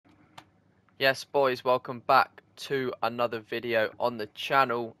Yes, boys, welcome back to another video on the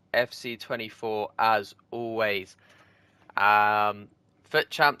channel, FC24 as always. Foot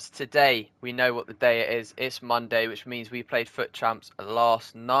Champs today, we know what the day it is. It's Monday, which means we played Foot Champs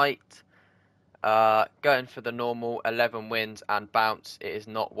last night. Going for the normal 11 wins and bounce. It is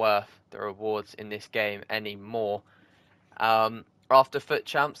not worth the rewards in this game anymore. After Foot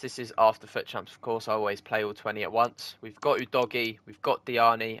Champs, this is after Foot Champs, of course. I always play all 20 at once. We've got Udogi, we've got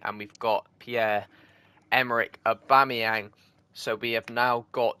Diani, and we've got Pierre-Emerick Aubameyang. So we have now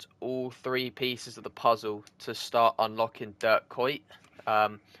got all three pieces of the puzzle to start unlocking Dirk Kuyt.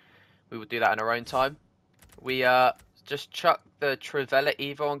 We will do that in our own time. We just chucked the Trivela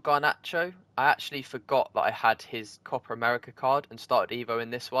Evo on Garnacho. I actually forgot that I had his Copa America card and started Evo in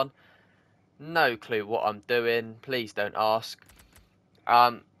this one. No clue what I'm doing. Please don't ask.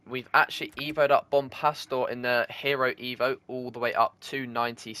 We've actually Evo'd up Bompastor in the Hero Evo all the way up to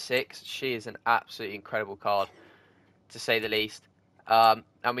 96. She is an absolutely incredible card, to say the least. And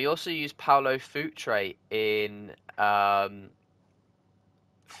we also use Paulo Futre in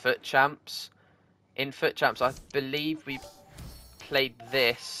Foot Champs. In Foot Champs, I believe we played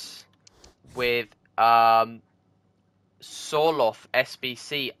this with Sorloth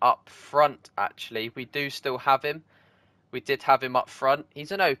SBC up front, actually. We do still have him. We did have him up front.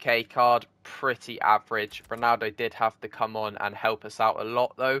 He's an okay card, pretty average. Ronaldo did have to come on and help us out a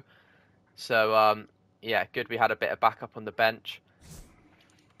lot, though. So, yeah, good we had a bit of backup on the bench.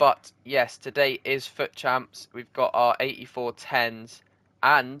 But, yes, today is Foot Champs. We've got our 84 10s.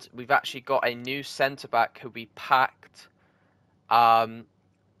 And we've actually got a new centre-back who we packed. And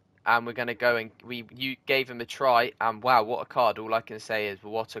we're going to go and... You gave him a try. And, wow, what a card. All I can say is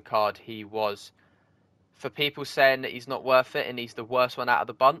what a card he was. For people saying that he's not worth it and he's the worst one out of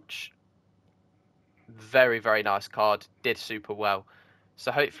the bunch, very, very nice card. Did super well.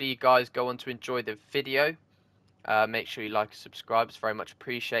 So hopefully you guys go on to enjoy the video. Make sure you like and subscribe. It's very much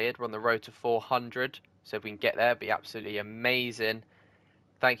appreciated. We're on the road to 400. So if we can get there, it'd be absolutely amazing.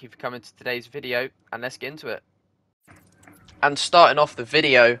 Thank you for coming to today's video. And let's get into it. And starting off the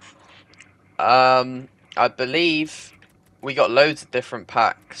video, I believe... we got loads of different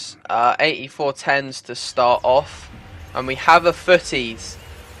packs. 84 10s to start off. And we have a Futties.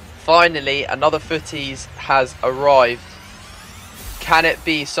 Finally, another Futties has arrived. Can it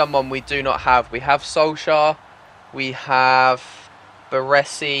be someone we do not have? We have Solskjaer, we have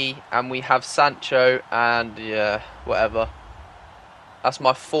Baresi, and we have Sancho, and yeah, whatever. That's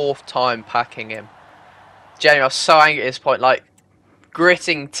my fourth time packing him. Genuinely, I was so angry at this point, like,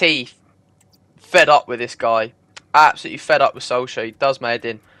 gritting teeth. Fed up with this guy. Absolutely fed up with Solskjaer. He does my head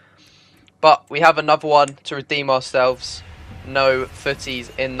in. But we have another one to redeem ourselves. No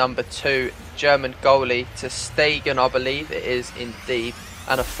Futties in number 2. German goalie to Stegen, I believe it is indeed.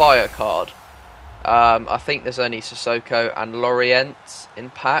 And a fire card. I think there's only Sissoko and Lorient in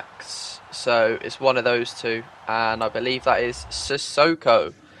packs. So it's one of those two. And I believe that is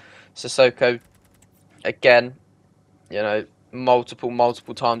Sissoko. Sissoko, again, you know,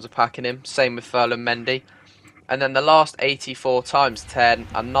 multiple times of packing him. Same with Ferland Mendy. And then the last 84 times 10,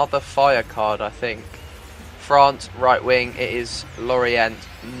 another fire card, I think. France, right wing, it is Lorient.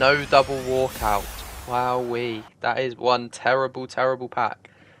 No double walkout. Wowee. That is one terrible pack.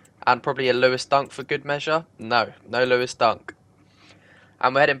 And probably a Lewis Dunk for good measure. No Lewis Dunk.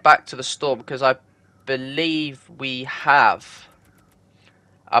 And we're heading back to the store because I believe we have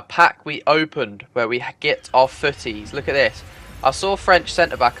a pack we opened where we get our Futties. Look at this. I saw French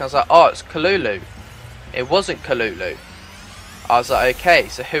centre-back and I was like, oh, it's Kalulu. It wasn't Kalulu. I was like, okay,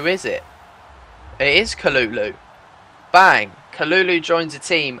 so who is it? It is Kalulu. Bang. Kalulu joins the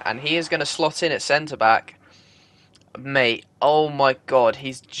team and he is going to slot in at centre-back. Mate, oh my god,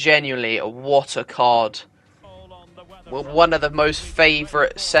 he's genuinely a what a card. Well, one of the most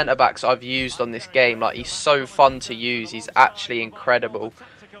favourite centre-backs I've used on this game. Like, he's so fun to use. He's actually incredible.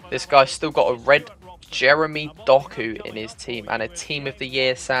 This guy's still got a red Jeremy Doku in his team and a Team of the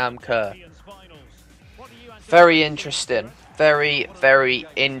Year Sam Kerr. Very interesting. Very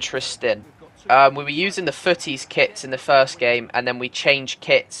interesting. We were using the Futties kits in the first game, and then we changed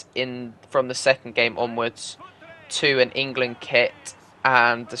kits from the second game onwards to an England kit,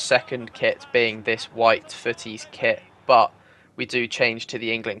 and the second kit being this white Futties kit. But we do change to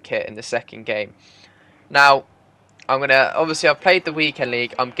the England kit in the second game. Now, obviously I've played the Weekend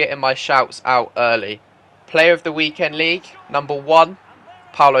League. I'm getting my shouts out early. Player of the Weekend League, number 1.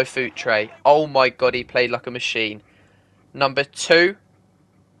 Paulo Futre. Oh my god, he played like a machine. Number 2,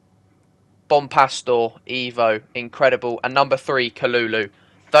 Bompastor, Evo, incredible. And number 3, Kalulu.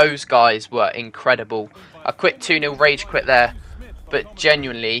 Those guys were incredible. A quick 2-0 rage quit there. But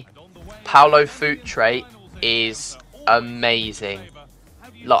genuinely, Paulo Futre is amazing.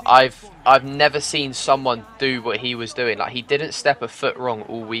 Like I've never seen someone do what he was doing. Like he didn't step a foot wrong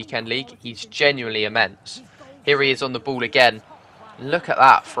all weekend league. He's genuinely immense. Here he is on the ball again. Look at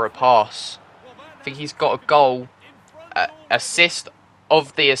that for a pass. I think he's got a goal, assist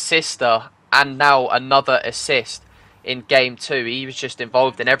of the assister, and now another assist in game 2. He was just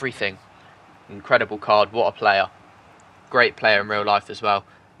involved in everything. Incredible card. What a player. Great player in real life as well.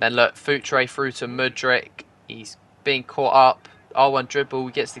 Then look, Futre through to Mudryk. He's being caught up. R1 dribble.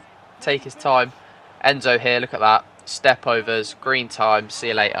 He gets to take his time. Enzo here. Look at that. Step overs. Green time. See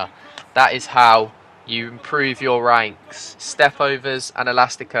you later. That is how you improve your ranks. Step overs and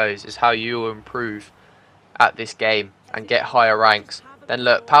elasticos is how you will improve at this game and get higher ranks. Then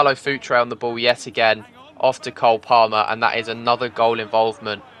look, Paulo Futre on the ball yet again. Off to Cole Palmer. And that is another goal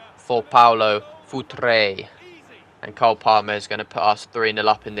involvement for Paulo Futre. And Cole Palmer is going to put us 3-0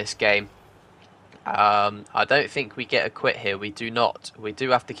 up in this game. I don't think we get a quit here. We do not. We do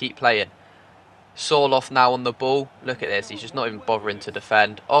have to keep playing. Sorloth now on the ball. Look at this. He's just not even bothering to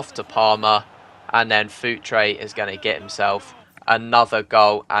defend. Off to Palmer. And then Futre is going to get himself another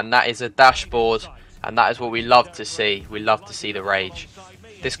goal. And that is a dashboard. And that is what we love to see. We love to see the rage.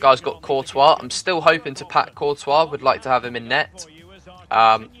 This guy's got Courtois. I'm still hoping to pack Courtois. Would like to have him in net.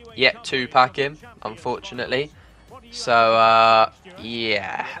 Yet to pack him, unfortunately. So,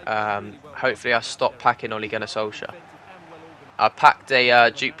 yeah. Hopefully I stop packing Ole Gunnar Solskjaer. I packed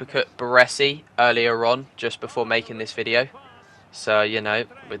a duplicate Baresi earlier on, just before making this video. So, you know,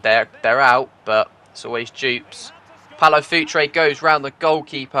 they're out, but it's always dupes. Paulo Futre goes round the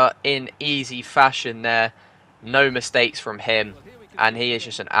goalkeeper in easy fashion there. No mistakes from him. And he is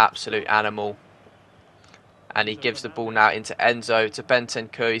just an absolute animal. And he gives the ball now into Enzo, to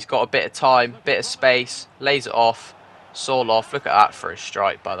Bentancur. He's got a bit of time, bit of space. Lays it off. Sorloth, look at that for a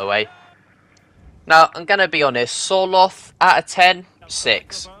strike, by the way. Now, I'm going to be honest. Sorloth, out of 10,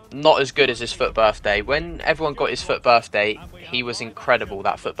 6. Not as good as his FUT birthday. When everyone got his FUT birthday, he was incredible,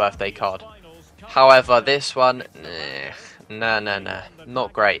 that FUT birthday card. However, this one, nah.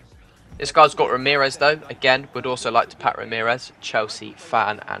 Not great. This guy's got Ramirez, though. Again, would also like to pack Ramirez. Chelsea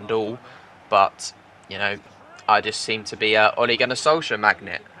fan and all. But, you know, I just seem to be a Ole Gunnar Solskjaer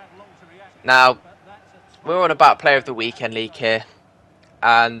magnet. Now, we're on about Player of the Weekend League here.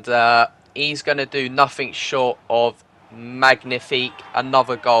 And he's going to do nothing short of magnifique.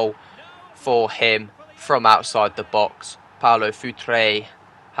 Another goal for him from outside the box. Paulo Futre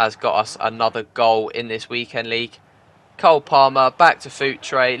has got us another goal in this Weekend League. Cole Palmer, back to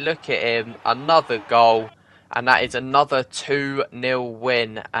Futre. Look at him. Another goal. And that is another 2-0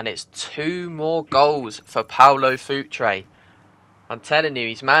 win. And it's 2 more goals for Paulo Futre. I'm telling you,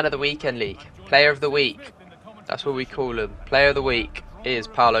 he's man of the Weekend League. Player of the week. That's what we call him. Player of the week is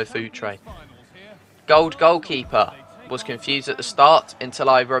Paulo Futre. Gold goalkeeper. Was confused at the start until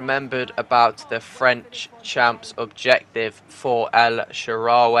I remembered about the French champs objective for El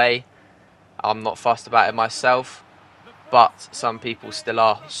Shaarawy. I'm not fussed about it myself, but some people still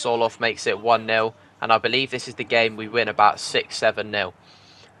are. Sorloth makes it 1-0, and I believe this is the game we win about 6-7-0.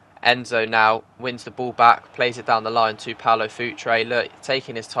 Enzo now wins the ball back, plays it down the line to Paulo Futre. Look,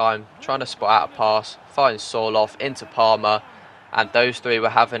 taking his time, trying to spot out a pass, finds Sorloth into Palmer, and those three were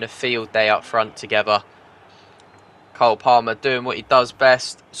having a field day up front together. Cole Palmer doing what he does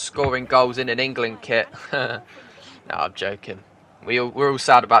best, scoring goals in an England kit. No, I'm joking. We're all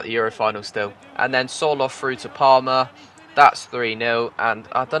sad about the Euro final still. And then Sorloth through to Palmer. That's 3-0. And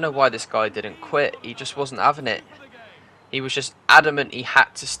I don't know why this guy didn't quit. He just wasn't having it. He was just adamant he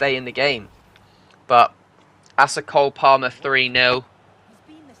had to stay in the game. But that's a Cole Palmer 3-0.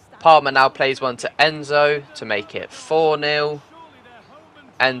 Palmer now plays one to Enzo to make it 4-0.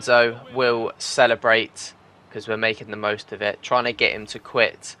 Enzo will celebrate, because we're making the most of it, trying to get him to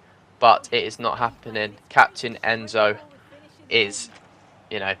quit, but it is not happening. Captain Enzo is,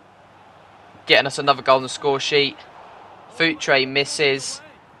 you know, getting us another goal on the score sheet. Futre misses,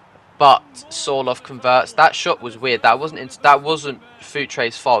 but Sorloth converts. That shot was weird. That wasn't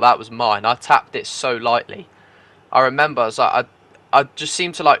Futre's fault. That was mine. I tapped it so lightly. I remember I just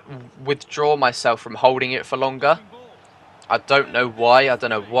seemed to like withdraw myself from holding it for longer. I don't know why. I don't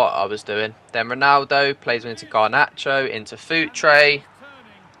know what I was doing. Then Ronaldo plays into Garnacho, into Futre.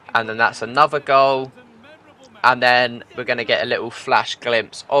 And then that's another goal. And then we're going to get a little flash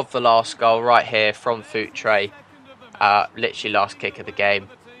glimpse of the last goal right here from Futre. Literally last kick of the game.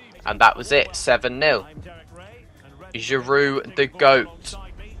 And that was it. 7-0. Giroud, the GOAT,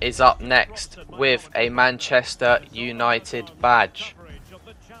 is up next with a Manchester United badge.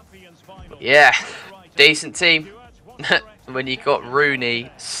 Yeah, decent team. when you got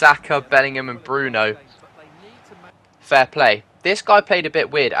Rooney, Saka, Bellingham and Bruno. Fair play. This guy played a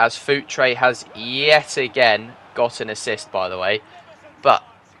bit weird, as Futties has yet again got an assist, by the way. But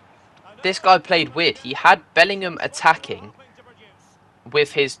this guy played weird. He had Bellingham attacking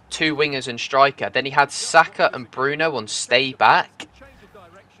with his two wingers and striker. Then he had Saka and Bruno on stay back.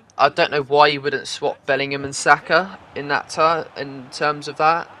 I don't know why you wouldn't swap Bellingham and Saka in that in terms of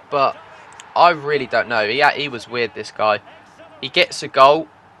that, but I really don't know. He was weird, this guy. He gets a goal,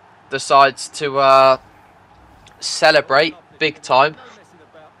 decides to celebrate big time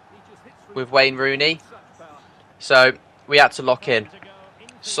with Wayne Rooney. So we had to lock in.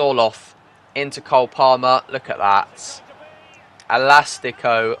 Sorloth into Cole Palmer. Look at that.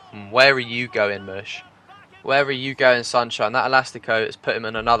 Elastico. Where are you going, Mush? Where are you going, sunshine? That Elastico has put him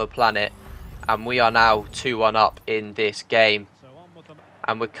on another planet. And we are now 2-1 up in this game.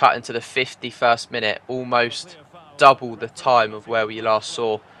 And we're cutting to the 51st minute. Almost double the time of where we last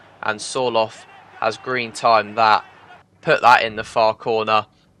saw. And Sorloth has green time that. Put that in the far corner.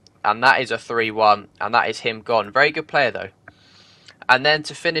 And that is a 3-1. And that is him gone. Very good player, though. And then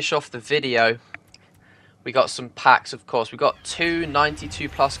to finish off the video, we got some packs, of course. We got two 92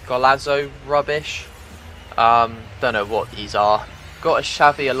 plus Golazo rubbish. Don't know what these are. Got a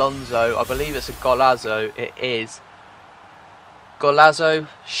Xavi Alonso. I believe it's a Golazo. It is. Golazo,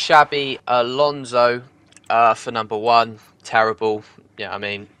 Xavi Alonso for number 1. Terrible. Yeah, I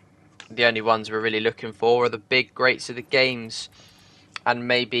mean, the only ones we're really looking for are the big greats of the games. And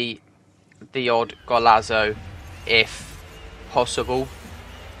maybe the odd Golazo if possible.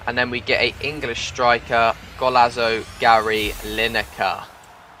 And then we get a English striker, Golazo Gary Lineker.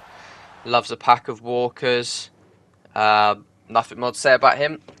 Loves a pack of Walkers. Nothing more to say about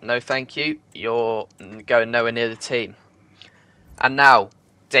him. No thank you. You're going nowhere near the team. And now,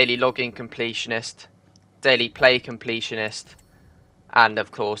 daily login completionist, daily play completionist, and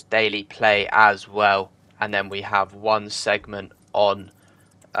of course daily play as well. And then we have one segment on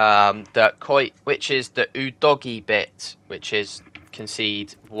which is the Udogi bit, which is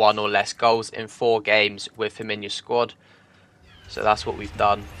concede 1 or less goals in 4 games with him in your squad. So that's what we've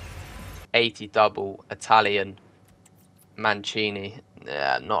done. 80 double Italian Mancini.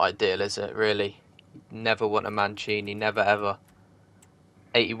 Yeah, not ideal, is it, really? Never want a Mancini, never ever.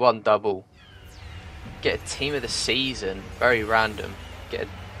 81 double. Get a team of the season, very random. Get a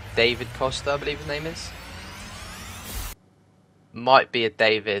David Costa, I believe his name is. Might be a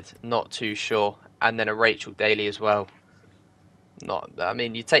David, not too sure. And then a Rachel Daly as well. I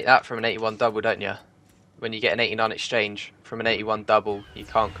mean, you take that from an 81 double, don't you? When you get an 89 exchange from an 81 double, you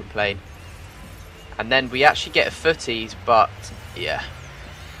can't complain. And then we actually get a Futties, but yeah,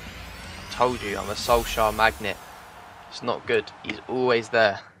 I told you, I'm a Solskjaer magnet. It's not good. He's always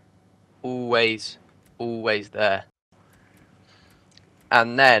there. Always there.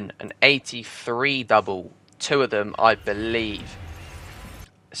 And then an 83 double. 2 of them, I believe.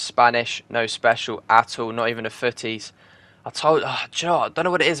 Spanish, no special at all, not even a Futties. I do you know what? I don't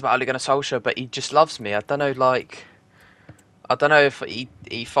know what it is about Ole Gunnar Solskjaer, but he just loves me. I don't know, I don't know if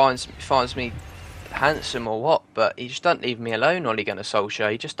he finds me handsome or what, but he just doesn't leave me alone, Ole Gunnar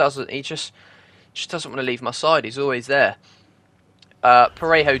Solskjaer. He just doesn't want to leave my side. He's always there.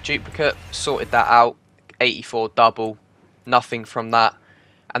 Parejo duplicate, sorted that out. 84 double, nothing from that.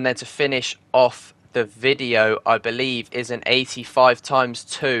 And then to finish off the video, I believe, is an 85 times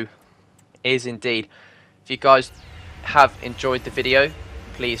 2. Is indeed. If you guys have enjoyed the video,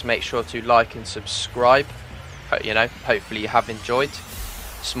 please make sure to like and subscribe. You know, hopefully you have enjoyed.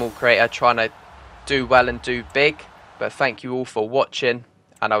 Small creator trying to do well and do big. But thank you all for watching,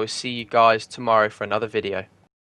 and I will see you guys tomorrow for another video.